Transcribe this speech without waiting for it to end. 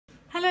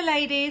Hello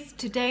ladies,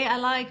 today I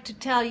like to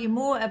tell you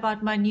more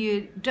about my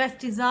new dress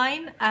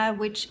design,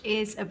 which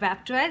is a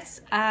wrap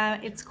dress.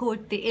 It's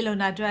called the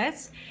Ilona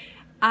dress,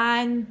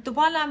 and the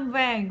one I'm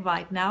wearing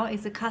right now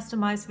is a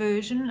customized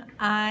version,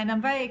 and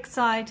I'm very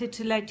excited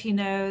to let you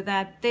know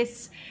that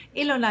this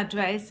Ilona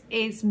dress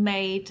is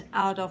made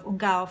out of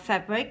Ungaro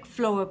fabric,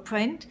 floral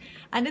print,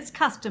 and it's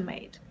custom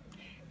made.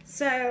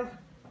 So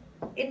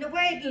in the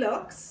way it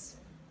looks,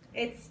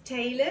 it's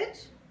tailored,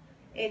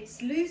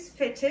 it's loose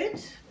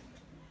fitted,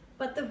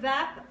 but the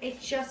wrap is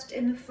just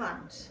in the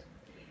front.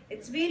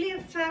 It's really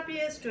a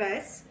fabulous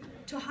dress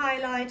to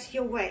highlight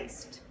your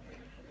waist.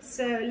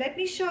 So let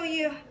me show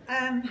you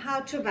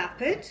how to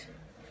wrap it.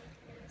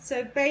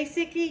 So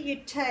basically you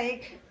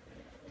take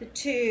the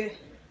two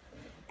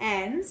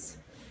ends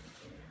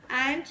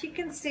and you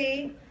can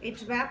see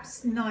it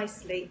wraps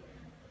nicely.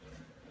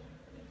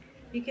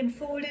 You can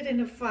fold it in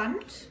the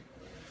front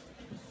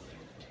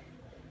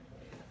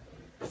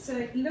so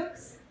it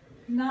looks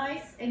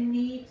nice and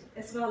neat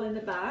as well in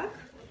the back,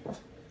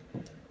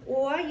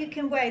 or you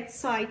can wear it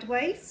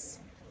sideways.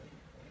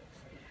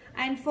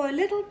 And for a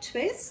little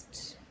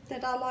twist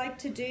that I like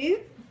to do,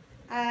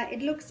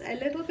 it looks a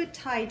little bit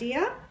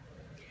tidier.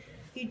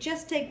 You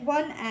just take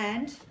one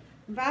end,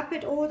 wrap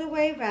it all the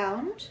way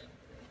around,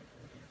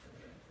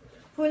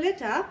 pull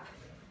it up,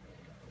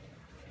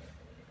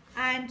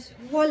 and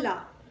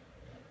voila,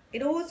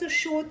 it also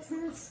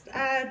shortens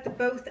the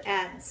both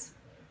ends.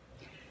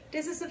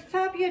 This is a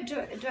fabulous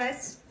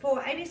dress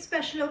for any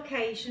special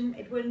occasion.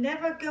 It will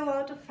never go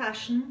out of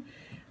fashion,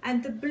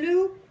 and the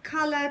blue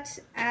colored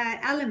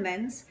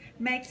elements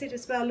makes it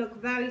as well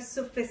look very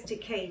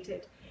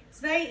sophisticated. It's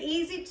very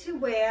easy to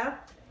wear,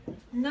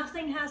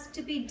 nothing has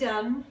to be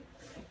done.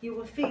 You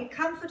will feel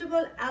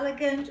comfortable,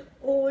 elegant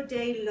all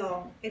day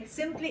long. It's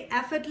simply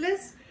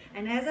effortless,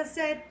 and as I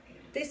said,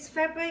 this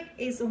fabric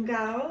is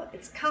Ungaro,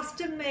 it's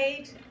custom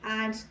made,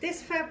 and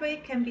this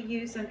fabric can be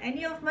used on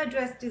any of my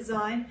dress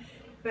design.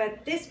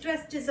 But this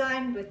dress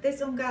design with this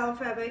Ungaro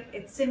fabric,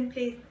 it's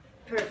simply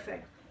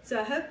perfect. So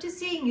I hope to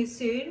see you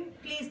soon.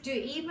 Please do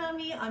email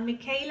me on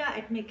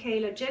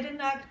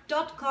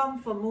michaela@michaelajedinak.com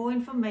for more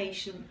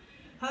information.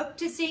 Hope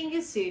to see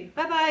you soon.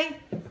 Bye bye.